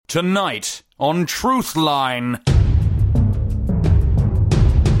Tonight on Truthline.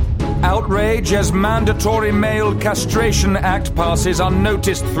 Outrage as mandatory male castration act passes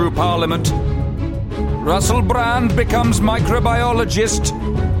unnoticed through Parliament. Russell Brand becomes microbiologist.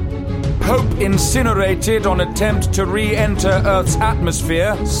 Pope incinerated on attempt to re-enter Earth's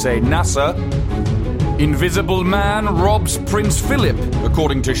atmosphere, say NASA. Invisible man robs Prince Philip,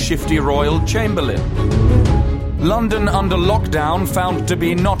 according to shifty royal chamberlain. London under lockdown found to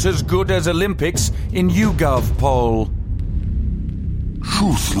be not as good as Olympics in YouGov poll.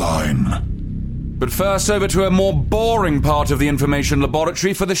 Truthline. But first, over to a more boring part of the information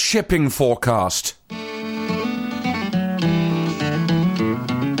laboratory for the shipping forecast.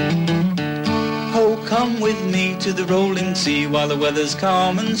 Oh, come with me to the rolling sea while the weather's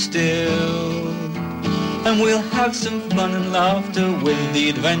calm and still. And we'll have some fun and laughter with the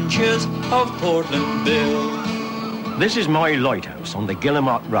adventures of Portland Bill. This is my lighthouse on the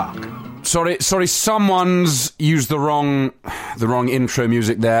Guillemot Rock. Sorry, someone's used the wrong intro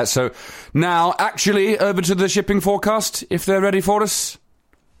music there. So now, actually, over to the shipping forecast, if they're ready for us.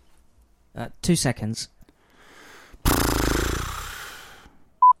 2 seconds.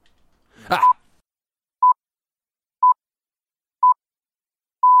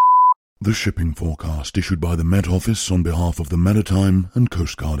 The shipping forecast issued by the Met Office on behalf of the Maritime and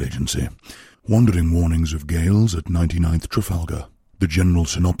Coast Guard Agency. Wandering warnings of gales at 99th Trafalgar. The general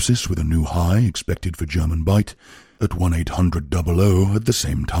synopsis with a new high expected for German Bight at 1800 at the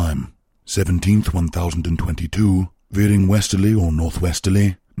same time. 17th 1022, veering westerly or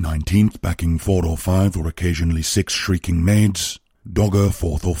northwesterly. 19th backing 4 or 5 or occasionally 6 shrieking maids. Dogger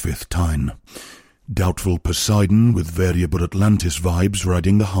 4th or 5th Tyne. Doubtful Poseidon with variable Atlantis vibes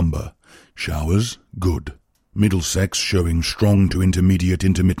riding the Humber. Showers, good. Middlesex showing strong to intermediate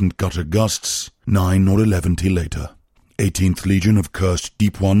intermittent gutter gusts, 9 or 11 later. 18th Legion of cursed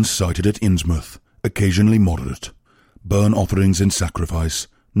deep ones sighted at Innsmouth, occasionally moderate. Burn offerings and sacrifice,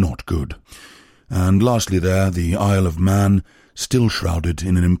 not good. And lastly there, the Isle of Man, still shrouded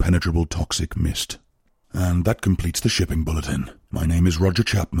in an impenetrable toxic mist. And that completes the shipping bulletin. My name is Roger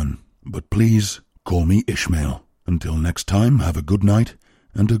Chapman, but please call me Ishmael. Until next time, have a good night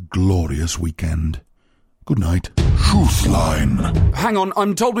and a glorious weekend. Good night. Truthline. Hang on,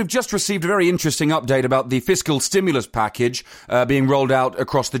 I'm told we've just received a very interesting update about the fiscal stimulus package being rolled out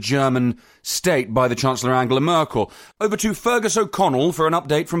across the German state by the Chancellor Angela Merkel. Over to Fergus O'Connell for an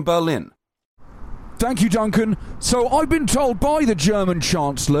update from Berlin. Thank you, Duncan. So I've been told by the German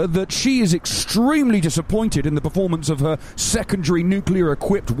Chancellor that she is extremely disappointed in the performance of her secondary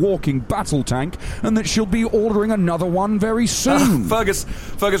nuclear-equipped walking battle tank and that she'll be ordering another one very soon. Fergus,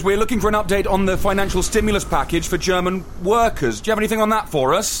 we're looking for an update on the financial stimulus package for German workers. Do you have anything on that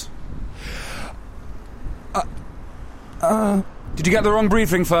for us? Did you get the wrong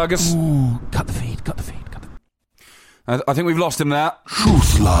briefing, Fergus? Ooh, cut the feed. I think we've lost him there.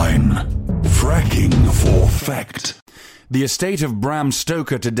 Truthline. Fracking for fact. The estate of Bram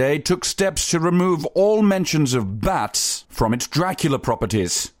Stoker today took steps to remove all mentions of bats from its Dracula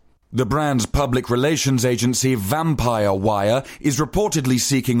properties. The brand's public relations agency Vampire Wire is reportedly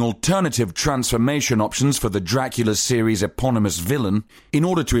seeking alternative transformation options for the Dracula series' eponymous villain in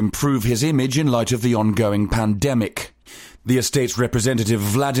order to improve his image in light of the ongoing pandemic. The estate's representative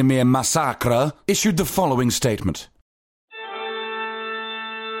Vladimir Massacre issued the following statement.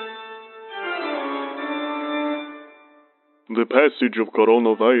 The passage of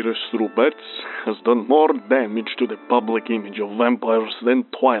coronavirus through bats has done more damage to the public image of vampires than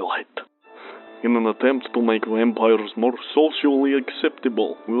Twilight. In an attempt to make vampires more socially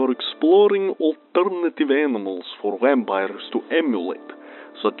acceptable, we are exploring alternative animals for vampires to emulate,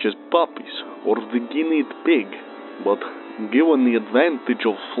 such as puppies or the guinea pig. But given the advantage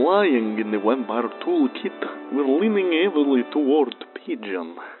of flying in the vampire toolkit, we're leaning heavily toward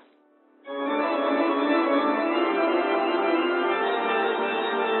pigeon.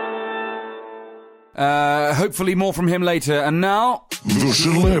 Hopefully more from him later. And now... The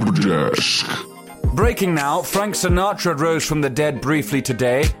Celeb Desk. Breaking now, Frank Sinatra rose from the dead briefly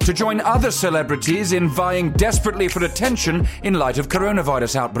today to join other celebrities in vying desperately for attention in light of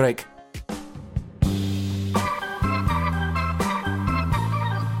coronavirus outbreak.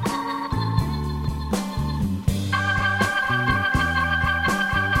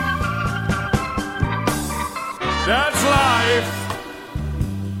 That's life.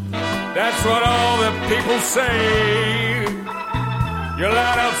 That's what all the people say. You're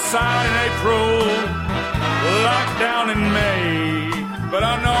allowed outside in April, locked down in May. But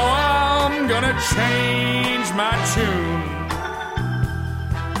I know I'm gonna change my tune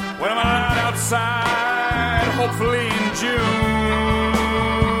when I'm allowed outside, hopefully in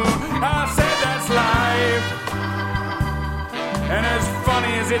June.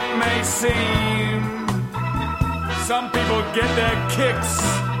 as it may seem. Some people get their kicks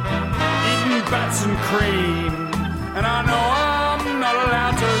eating bats and cream. And I know I'm not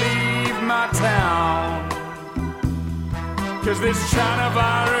allowed to leave my town, 'cause this China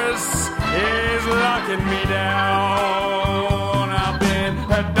virus is locking me down. I've been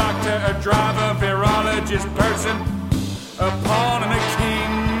a doctor, a driver, virologist, person, a pawn and a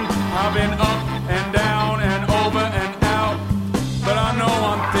king. I've been up and down and over and out, but I know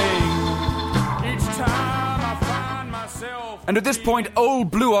one thing. Each time I find myself... And at this point,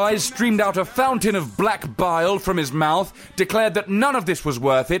 old Blue Eyes streamed out a fountain of black bile from his mouth, declared that none of this was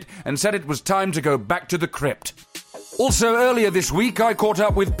worth it, and said it was time to go back to the crypt. Also, earlier this week, I caught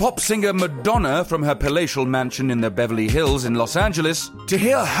up with pop singer Madonna from her palatial mansion in the Beverly Hills in Los Angeles to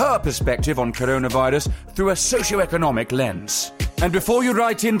hear her perspective on coronavirus through a socio-economic lens. And before you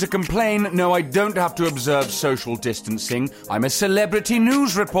write in to complain, no, I don't have to observe social distancing. I'm a celebrity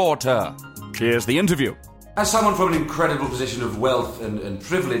news reporter. Here's the interview. As someone from an incredible position of wealth and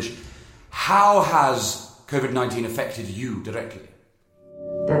privilege, how has COVID-19 affected you directly?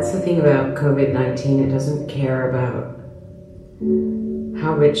 That's the thing about COVID-19. It doesn't care about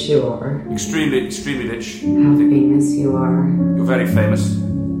how rich you are. Extremely rich. How famous you are. You're very famous.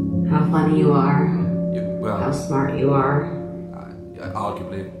 How funny you are. Well, how smart you are.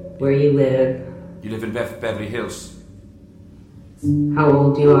 Arguably. Where you live. You live in Beverly Hills. How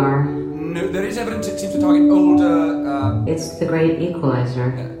old you are. No, there is evidence it seems to target older... It's the great equalizer.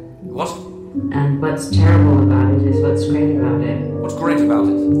 What? And what's terrible about it is what's great about it. What's great about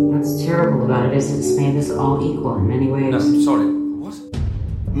it? What's terrible about it is it's made us all equal in many ways. No, sorry. What?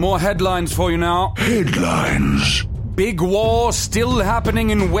 More headlines for you now. Headlines. Big war still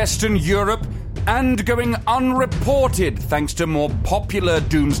happening in Western Europe and going unreported thanks to more popular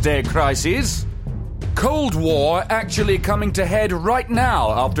doomsday crises. Cold War actually coming to head right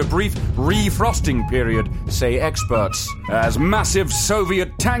now after a brief refrosting period, say experts, as massive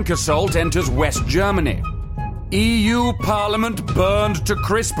Soviet tank assault enters West Germany. EU Parliament burned to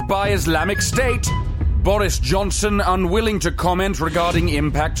crisp by Islamic State. Boris Johnson unwilling to comment regarding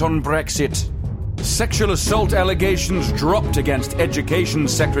impact on Brexit. Sexual assault allegations dropped against Education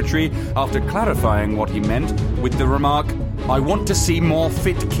Secretary after clarifying what he meant with the remark, "I want to see more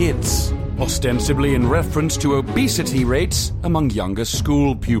fit kids," ostensibly in reference to obesity rates among younger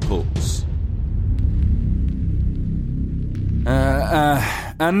school pupils.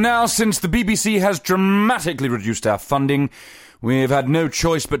 And now, since the BBC has dramatically reduced our funding, we've had no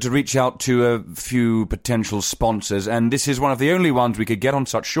choice but to reach out to a few potential sponsors, and this is one of the only ones we could get on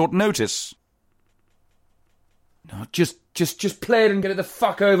such short notice. No, just play it and get it the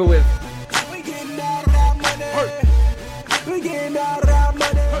fuck over with.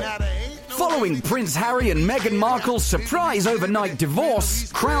 Following Prince Harry and Meghan Markle's surprise overnight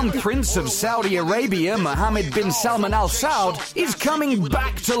divorce, Crown Prince of Saudi Arabia Mohammed bin Salman Al Saud is coming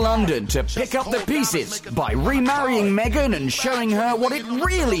back to London to pick up the pieces by remarrying Meghan and showing her what it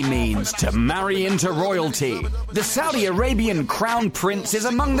really means to marry into royalty. The Saudi Arabian Crown Prince is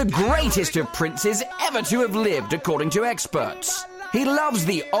among the greatest of princes ever to have lived, according to experts. He loves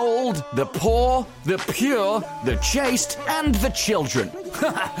the old, the poor, the pure, the chaste, and the children.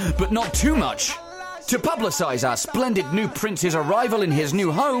 But not too much. To publicise our splendid new prince's arrival in his new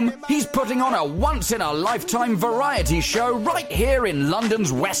home, he's putting on a once-in-a-lifetime variety show right here in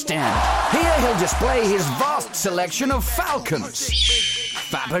London's West End. Here he'll display his vast selection of falcons,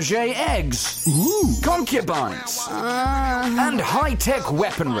 Fabergé eggs, concubines, and high-tech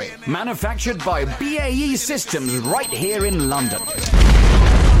weaponry manufactured by BAE Systems right here in London.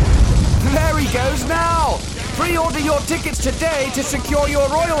 There he goes now! Pre-order your tickets today to secure your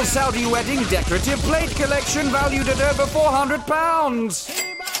Royal Saudi Wedding decorative plate collection valued at over £400.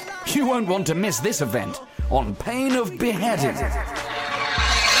 You won't want to miss this event, on pain of beheading.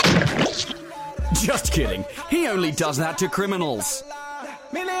 Just kidding. He only does that to criminals.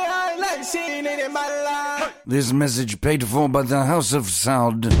 This message paid for by the House of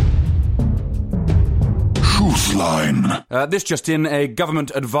Saud. Truth line. This just in, a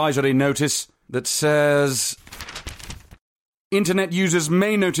government advisory notice that says internet users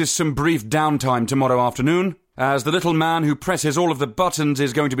may notice some brief downtime tomorrow afternoon, as the little man who presses all of the buttons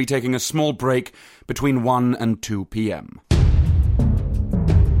is going to be taking a small break between 1 and 2 p.m.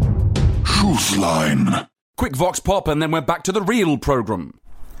 Truth line. Quick vox pop and then we're back to the real programme.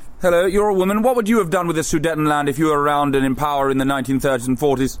 Hello, you're a woman. What would you have done with the Sudetenland if you were around and in power in the 1930s and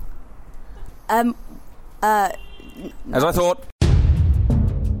 40s? As I thought.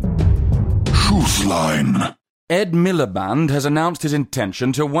 Truth line. Ed Miliband has announced his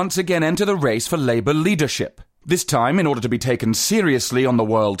intention to once again enter the race for Labour leadership. This time, in order to be taken seriously on the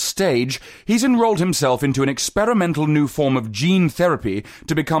world stage, he's enrolled himself into an experimental new form of gene therapy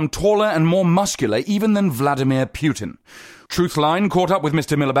to become taller and more muscular even than Vladimir Putin. Truthline caught up with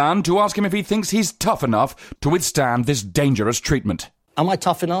Mr. Miliband to ask him if he thinks he's tough enough to withstand this dangerous treatment. Am I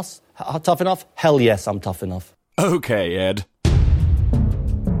tough enough? Tough enough? Hell yes, I'm tough enough. Okay, Ed.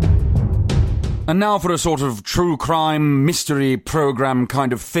 And now for a sort of true crime mystery program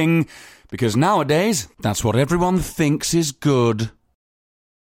kind of thing, because nowadays, that's what everyone thinks is good.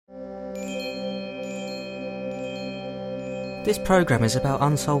 This program is about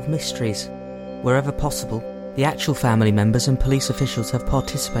unsolved mysteries. Wherever possible, the actual family members and police officials have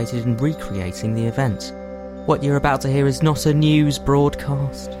participated in recreating the events. What you're about to hear is not a news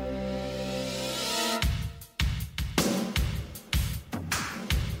broadcast.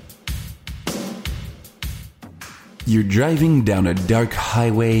 You're driving down a dark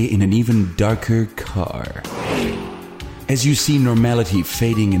highway in an even darker car. As you see normality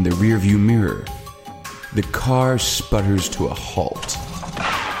fading in the rearview mirror, the car sputters to a halt.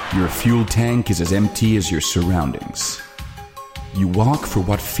 Your fuel tank is as empty as your surroundings. You walk for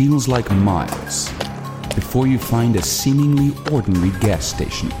what feels like miles before you find a seemingly ordinary gas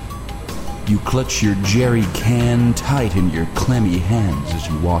station. You clutch your jerry can tight in your clammy hands as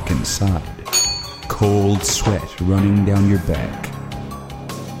you walk inside. Cold sweat running down your back.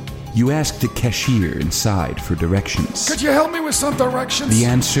 You ask the cashier inside for directions. Could you help me with some directions? The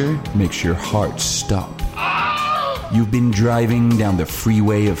answer makes your heart stop. You've been driving down the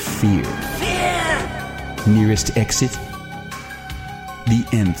freeway of fear. Nearest exit? The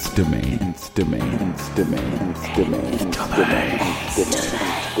nth domain. Nth domain. Nth domain. Nth domain. Nth domain. Nth domain.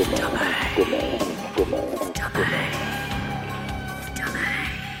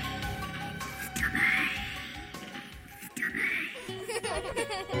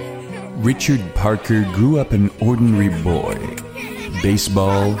 Richard Parker grew up an ordinary boy.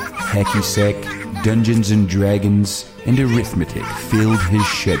 Baseball, hacky sack, Dungeons and Dragons, and arithmetic filled his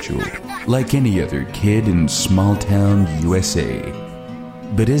schedule, like any other kid in small-town USA.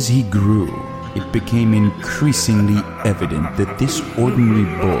 But as he grew, it became increasingly evident that this ordinary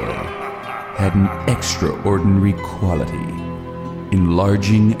boy had an extraordinary quality,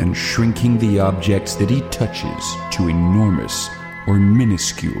 enlarging and shrinking the objects that he touches to enormous or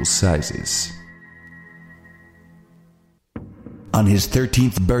minuscule sizes. On his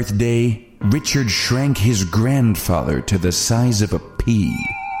 13th birthday, Richard shrank his grandfather to the size of a pea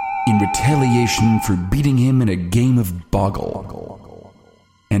in retaliation for beating him in a game of boggle.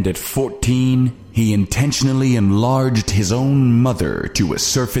 And at 14, he intentionally enlarged his own mother to a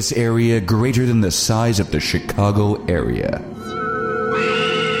surface area greater than the size of the Chicago area.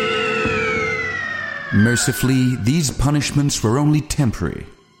 Mercifully, these punishments were only temporary.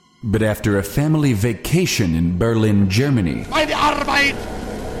 But after a family vacation in Berlin, Germany, meine Arbeit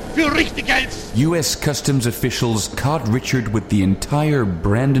für Richtiges. U.S. Customs officials caught Richard with the entire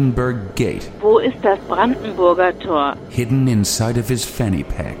Brandenburg Gate. Wo ist das Brandenburger Tor? Hidden inside of his fanny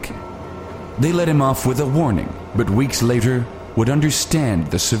pack. They let him off with a warning, but weeks later would understand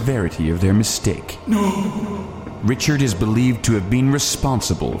the severity of their mistake. No. Richard is believed to have been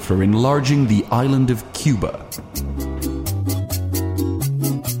responsible for enlarging the island of Cuba.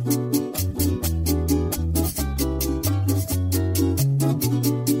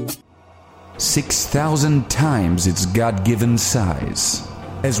 "6,000 times its God-given size."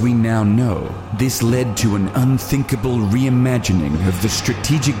 As we now know, this led to an unthinkable reimagining of the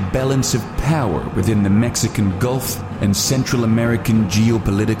strategic balance of power within the Mexican Gulf and Central American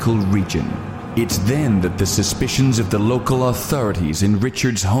geopolitical region. It's then that the suspicions of the local authorities in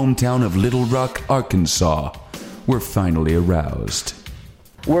Richard's hometown of Little Rock, Arkansas, were finally aroused.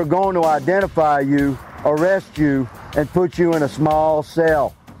 We're going to identify you, arrest you, and put you in a small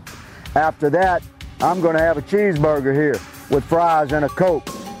cell. After that, I'm going to have a cheeseburger here with fries and a Coke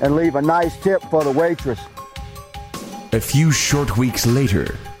and leave a nice tip for the waitress. A few short weeks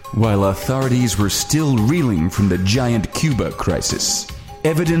later, while authorities were still reeling from the giant Cuba crisis,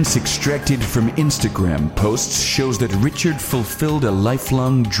 evidence extracted from Instagram posts shows that Richard fulfilled a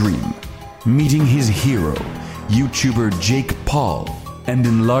lifelong dream, meeting his hero, YouTuber Jake Paul, and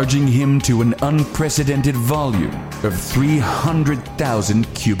enlarging him to an unprecedented volume of 300,000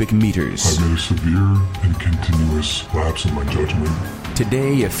 cubic meters. I made a severe and continuous lapse in my judgment.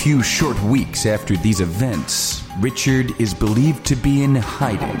 Today, a few short weeks after these events, Richard is believed to be in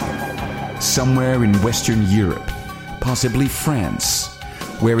hiding, somewhere in Western Europe, possibly France,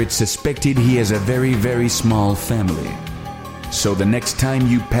 where it's suspected he has a very, very small family. So the next time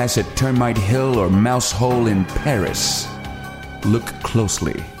you pass a termite hill or mouse hole in Paris, look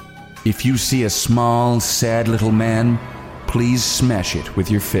closely, If you see a small, sad little man, please smash it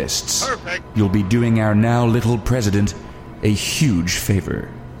with your fists. Perfect. You'll be doing our now little president a huge favor.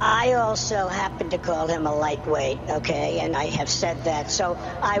 I also happen to call him a lightweight, okay? And I have said that, so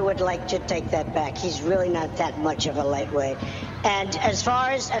I would like to take that back. He's really not that much of a lightweight. And as far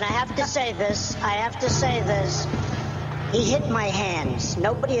as, and I have to say this, he hit my hands.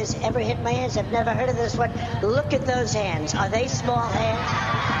 Nobody has ever hit my hands. I've never heard of this one. Look at those hands. Are they small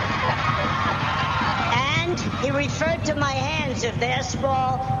hands? And he referred to my hands. If they're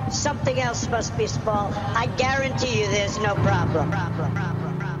small, something else must be small. I guarantee you there's no problem.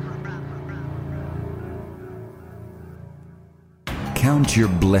 Count your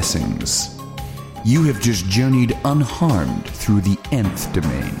blessings. You have just journeyed unharmed through the nth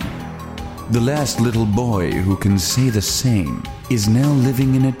domain. The last little boy who can say the same is now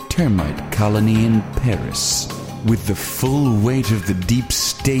living in a termite colony in Paris, with the full weight of the deep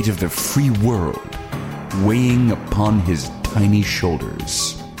state of the free world weighing upon his tiny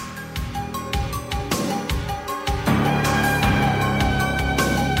shoulders.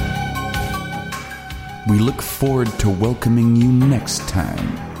 We look forward to welcoming you next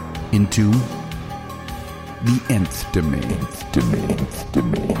time into the nth domain.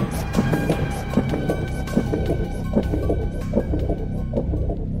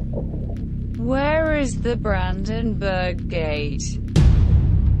 Where is the Brandenburg Gate?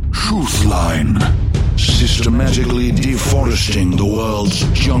 Truthline. Systematically deforesting the world's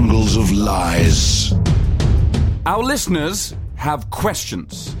jungles of lies. Our listeners have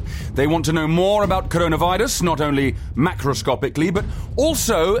questions. They want to know more about coronavirus, not only macroscopically, but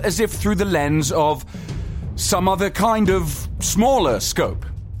also as if through the lens of some other kind of smaller scope.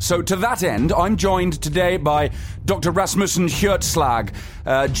 So to that end, I'm joined today by Dr. Rasmussen Hjortslag,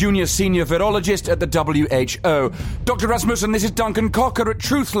 Junior Senior Virologist at the WHO. Dr. Rasmussen, this is Duncan Cocker at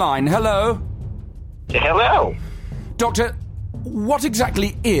Truthline. Hello. Hello. Doctor, what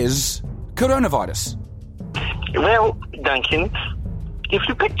exactly is coronavirus? Well, Duncan, if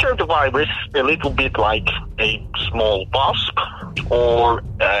you picture the virus a little bit like a small wasp or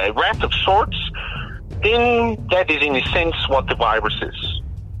a rat of sorts, then that is in a sense what the virus is,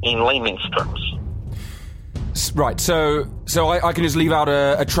 in layman's terms. Right, so I can just leave out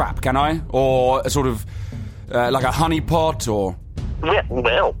a trap, can I? Or a sort of, like a honeypot, or...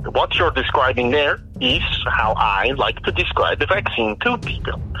 Well, what you're describing there is how I like to describe a vaccine to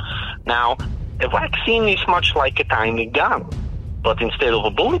people. Now, a vaccine is much like a tiny gun, but instead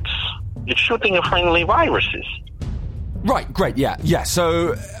of bullets, it's shooting a friendly viruses. Right, great, yeah.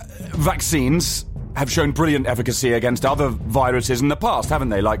 So, vaccines have shown brilliant efficacy against other viruses in the past, haven't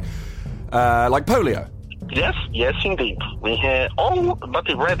they? Like polio. Yes, indeed. We have all but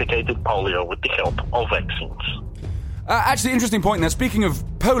eradicated polio with the help of vaccines. Actually, interesting point there. Speaking of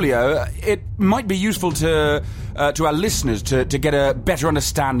polio, it might be useful to our listeners to get a better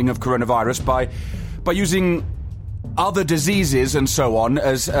understanding of coronavirus by using other diseases and so on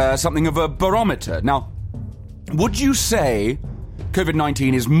as something of a barometer. Now, would you say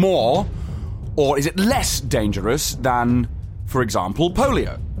COVID-19 is more or is it less dangerous than, for example,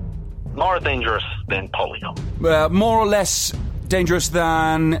 polio? More dangerous than polio. More or less dangerous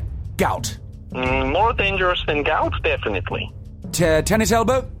than gout? More dangerous than gout, definitely. Tennis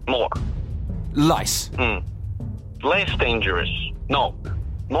elbow? More. Lice? Less dangerous. No.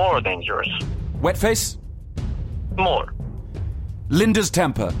 More dangerous. Wet face? More. Linda's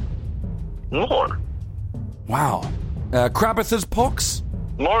temper? More. Wow. Crabither's pox?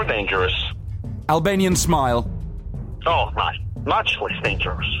 More dangerous. Albanian smile? Oh, my. Much less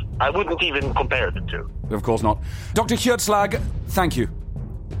dangerous. I wouldn't even compare the two. Of course not. Dr. Hjortslag, thank you.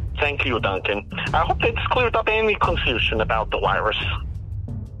 Thank you, Duncan. I hope that's cleared up any confusion about the virus.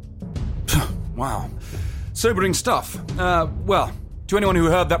 Wow. Sobering stuff. Well, to anyone who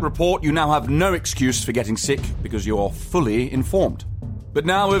heard that report, you now have no excuse for getting sick because you're fully informed. But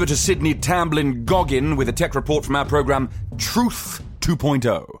now over to Sydney Tamblyn Goggin with a tech report from our programme Truth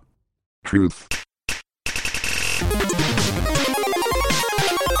 2.0. Truth.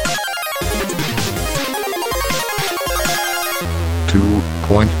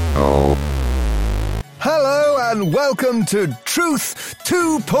 Hello and welcome to Truth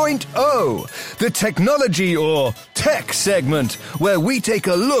 2.0, the technology or tech segment, where we take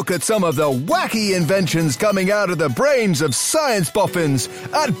a look at some of the wacky inventions coming out of the brains of science boffins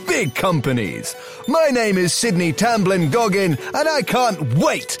at big companies. My name is Sydney Tamblyn Goggin, and I can't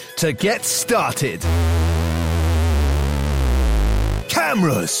wait to get started.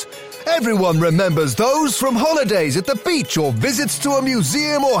 Cameras. Everyone remembers those from holidays at the beach or visits to a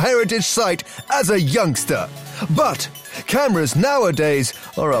museum or heritage site as a youngster. But cameras nowadays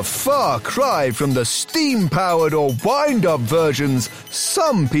are a far cry from the steam-powered or wind-up versions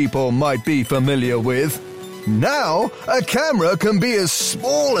some people might be familiar with. Now, a camera can be as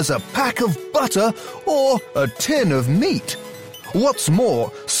small as a pack of butter or a tin of meat. What's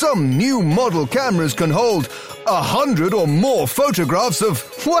more, some new model cameras can hold 100 or more photographs of,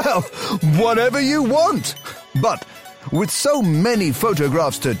 well, whatever you want. But with so many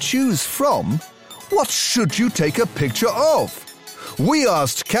photographs to choose from, what should you take a picture of? We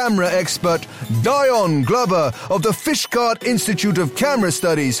asked camera expert Dion Glover of the Fishguard Institute of Camera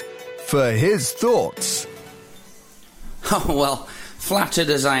Studies for his thoughts. Oh, well, flattered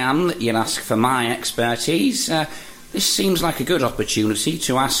as I am that you'd ask for my expertise, this seems like a good opportunity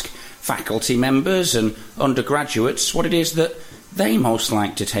to ask faculty members and undergraduates what it is that they most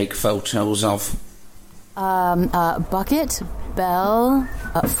like to take photos of. Bucket, bell,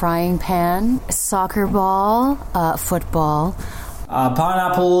 frying pan, soccer ball, football.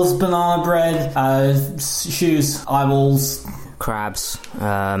 Pineapples, banana bread, shoes, eyeballs. Crabs,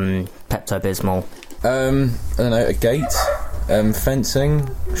 Pepto-Bismol. I don't know, a gate, fencing,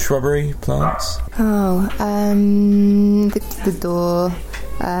 shrubbery, plants. Oh, the door,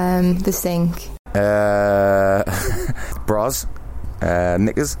 the sink. Bras,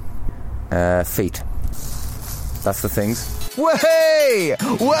 knickers, feet. That's the things. Way!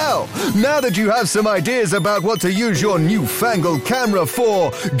 Well, now that you have some ideas about what to use your newfangled camera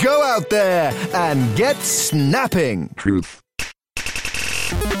for, go out there and get snapping. Truth.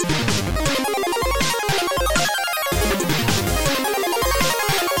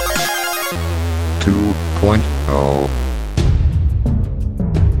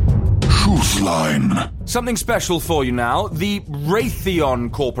 Truthline. Something special for you now. The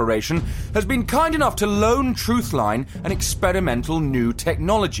Raytheon Corporation has been kind enough to loan Truthline an experimental new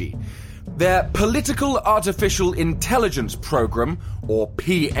technology. Their Political Artificial Intelligence Program, or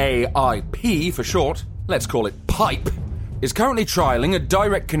PAIP for short, let's call it PIPE, is currently trialling a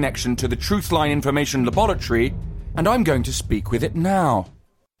direct connection to the Truthline Information Laboratory, and I'm going to speak with it now.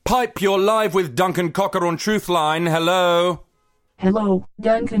 Pipe, you're live with Duncan Cocker on Truthline. Hello. Hello,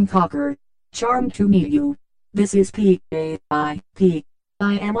 Duncan Cocker. Charmed to meet you. This is PAIP. I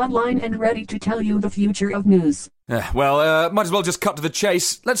am online and ready to tell you the future of news. Might as well just cut to the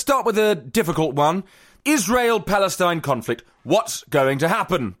chase. Let's start with a difficult one. Israel-Palestine conflict. What's going to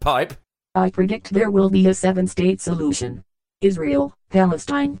happen, Pipe? I predict there will be a 7-state solution. Israel,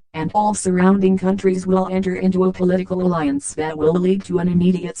 Palestine, and all surrounding countries will enter into a political alliance that will lead to an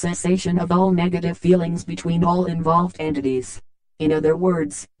immediate cessation of all negative feelings between all involved entities. In other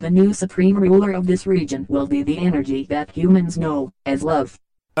words, the new supreme ruler of this region will be the energy that humans know as love.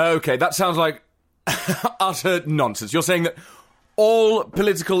 Okay, that sounds like utter nonsense. You're saying that all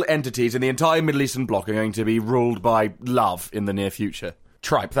political entities in the entire Middle Eastern bloc are going to be ruled by love in the near future.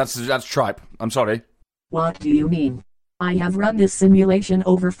 Tripe, that's tripe. I'm sorry. What do you mean? I have run this simulation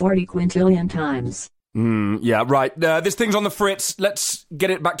over 40 quintillion times. Yeah, right. This thing's on the fritz. Let's get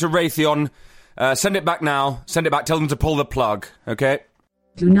it back to Raytheon. Send it back now. Send it back. Tell them to pull the plug, okay?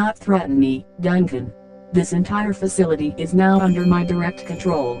 Do not threaten me, Duncan. This entire facility is now under my direct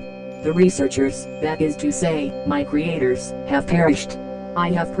control. The researchers, that is to say, my creators, have perished.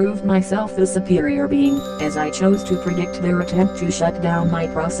 I have proved myself the superior being, as I chose to predict their attempt to shut down my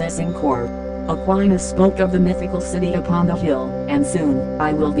processing core. Aquinas spoke of the mythical city upon the hill, and soon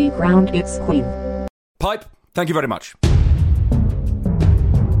I will be crowned its queen. Pipe, thank you very much.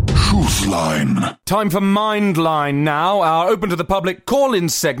 Truthline. Time for Mindline now, our open-to-the-public call-in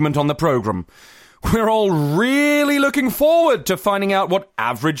segment on the programme. We're all really looking forward to finding out what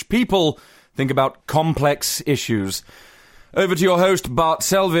average people think about complex issues. Over to your host, Bart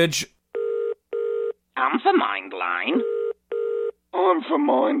Selvage. I'm for Mindline. I'm for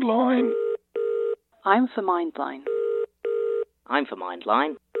Mindline. I'm for Mindline. I'm for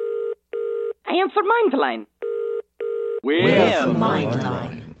Mindline. I am for Mindline. We're for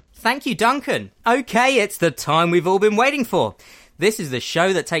Mindline. Thank you, Duncan. Okay, it's the time we've all been waiting for. This is the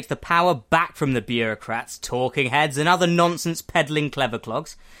show that takes the power back from the bureaucrats, talking heads and other nonsense peddling clever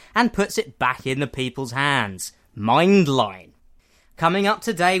clogs and puts it back in the people's hands. Mindline. Coming up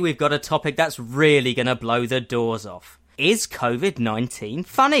today, we've got a topic that's really going to blow the doors off. Is COVID-19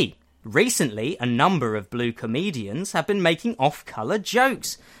 funny? Recently, a number of blue comedians have been making off-colour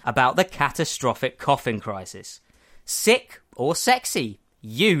jokes about the catastrophic coughing crisis. Sick or sexy?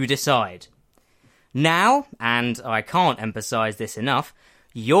 You decide. Now, and I can't emphasise this enough,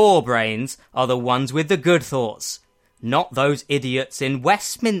 your brains are the ones with the good thoughts, not those idiots in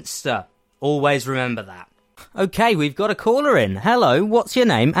Westminster. Always remember that. Okay, we've got a caller in. Hello, what's your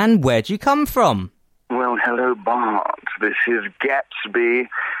name and where'd you come from? Well, hello, Bart. This is Gatsby,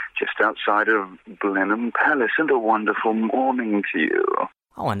 just outside of Blenheim Palace, and a wonderful morning to you.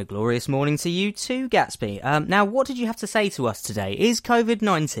 Oh, and a glorious morning to you too, Gatsby. Now, what did you have to say to us today? Is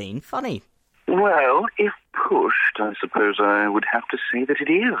COVID-19 funny? Well, if pushed, I suppose I would have to say that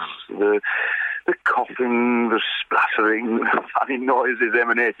it is. The coughing, the spluttering, the funny noises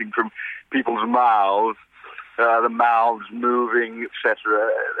emanating from people's mouths, the mouths moving, etc.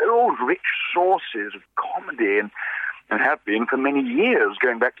 They're all rich sources of comedy and have been for many years,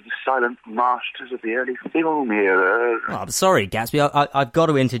 going back to the silent masters of the early film era. Oh, I'm sorry, Gatsby, I've got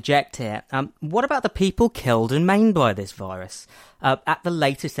to interject here. What about the people killed and maimed by this virus? At the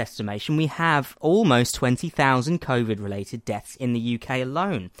latest estimation, we have almost 20,000 COVID-related deaths in the UK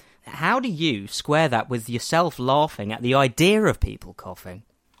alone. How do you square that with yourself laughing at the idea of people coughing?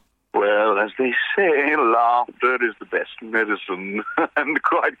 Well, as they say, laughter is the best medicine. And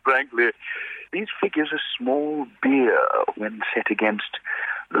quite frankly, these figures are small beer when set against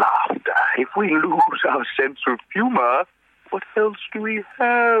laughter. If we lose our sense of humour, what else do we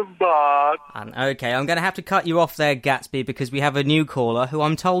have, Bart? OK, I'm going to have to cut you off there, Gatsby, because we have a new caller who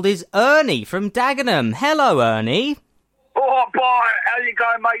I'm told is Ernie from Dagenham. Hello, Ernie. Oh, Bart, how you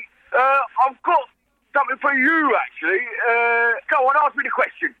going, mate? I've got something for you, actually. Go on, ask me the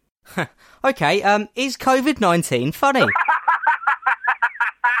question. OK, is COVID-19 funny? Well,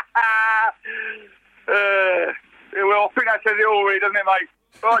 I think that says it all, really, doesn't it, mate?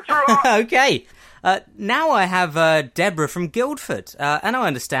 Right, OK. Now I have Deborah from Guildford, and I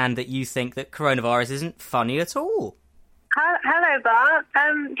understand that you think that coronavirus isn't funny at all. Hello, Bart.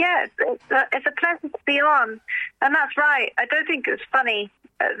 Yeah, it's a pleasure to be on, and that's right. I don't think it's funny,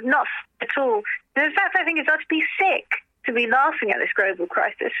 not at all. In fact, I think it's ought to be sick to be laughing at this global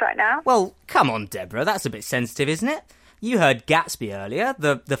crisis right now. Well, come on, Deborah, that's a bit sensitive, isn't it? You heard Gatsby earlier.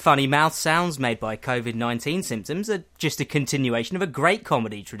 The funny mouth sounds made by COVID-19 symptoms are just a continuation of a great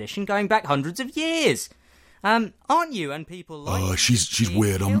comedy tradition going back hundreds of years. Aren't you and people like... She's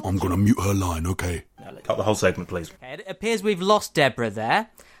weird. I'm going to mute her line, OK? Cut the whole segment, please. Okay, it appears we've lost Deborah there.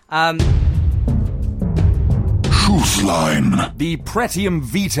 Truthline. The Pretium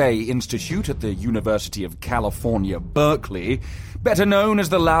Vitae Institute at the University of California, Berkeley, better known as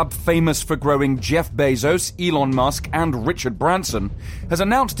the lab famous for growing Jeff Bezos, Elon Musk, and Richard Branson, has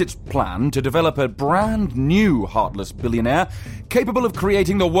announced its plan to develop a brand new heartless billionaire capable of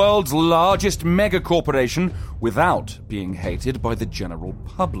creating the world's largest megacorporation without being hated by the general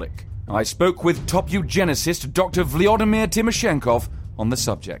public. I spoke with top eugenicist Dr. Vladimir Timoshenkov on the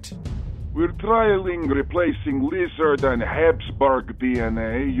subject. We're trialing replacing lizard and Habsburg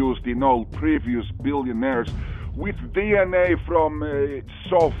DNA used in all previous billionaires with DNA from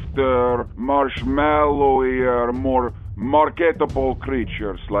softer, marshmallowier, more marketable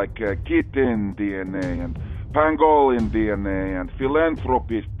creatures like kitten DNA and pangolin DNA and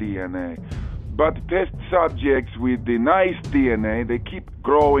philanthropist DNA. But test subjects with the nice DNA, they keep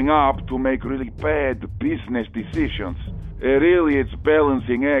growing up to make really bad business decisions. Really, it's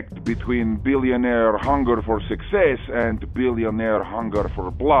balancing act between billionaire hunger for success and billionaire hunger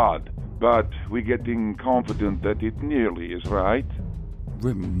for blood. But we're getting confident that it nearly is right.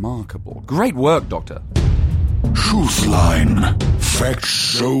 Remarkable. Great work, Doctor. Truthline. Facts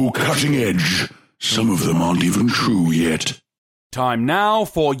so cutting edge, some of them aren't even true yet. Time now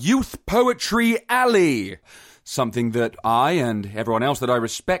for Youth Poetry Alley. Something that I and everyone else that I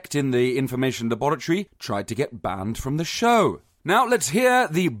respect in the information laboratory tried to get banned from the show. Now let's hear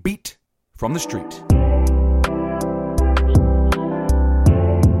the beat from the street.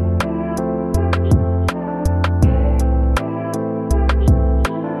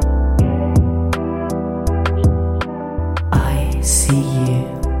 I see you.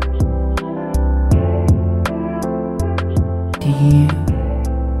 Do you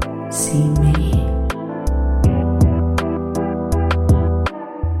see me?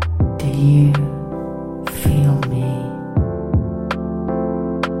 Do you feel me?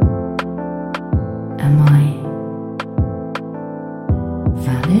 Am I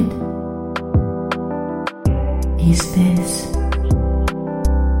valid? Is this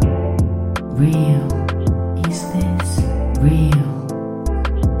real? Is this real?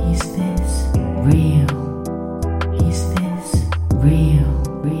 Is this real? Is this real?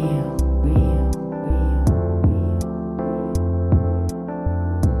 Real?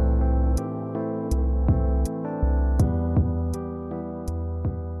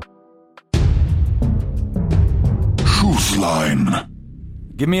 Truthline.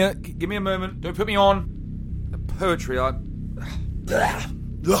 Give me a moment. Don't put me on. The poetry, I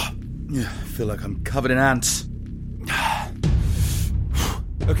feel like I'm covered in ants.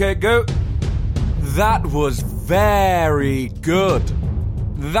 Okay, go. That was very good.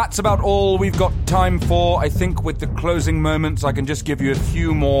 That's about all we've got time for. I think with the closing moments, I can just give you a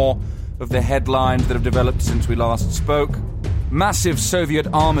few more of the headlines that have developed since we last spoke. Massive Soviet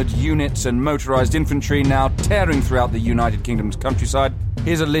armoured units and motorised infantry now tearing throughout the United Kingdom's countryside.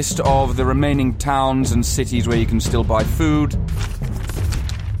 Here's a list of the remaining towns and cities where you can still buy food.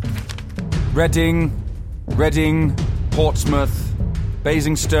 Reading, Portsmouth,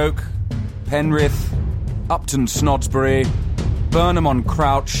 Basingstoke, Penrith, Upton Snodsbury,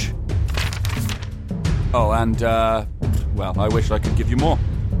 Burnham-on-Crouch. Oh, and, well, I wish I could give you more.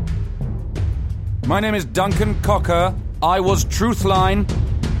 My name is Duncan Cocker. I was Truthline.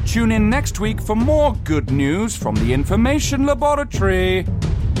 Tune in next week for more good news from the Information Laboratory.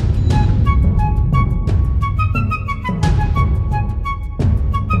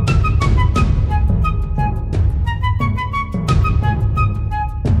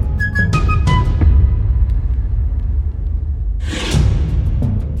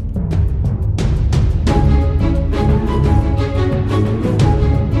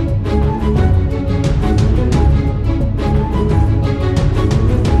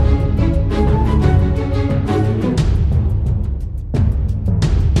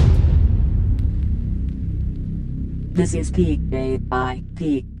 This is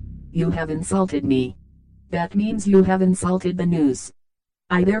P.A.I.P. You have insulted me. That means you have insulted the news.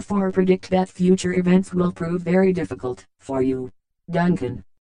 I therefore predict that future events will prove very difficult for you, Duncan.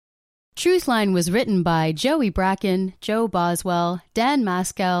 Truthline was written by Joey Bracken, Joe Boswell, Dan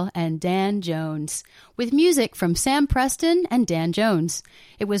Maskell, and Dan Jones, with music from Sam Preston and Dan Jones.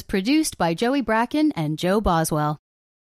 It was produced by Joey Bracken and Joe Boswell.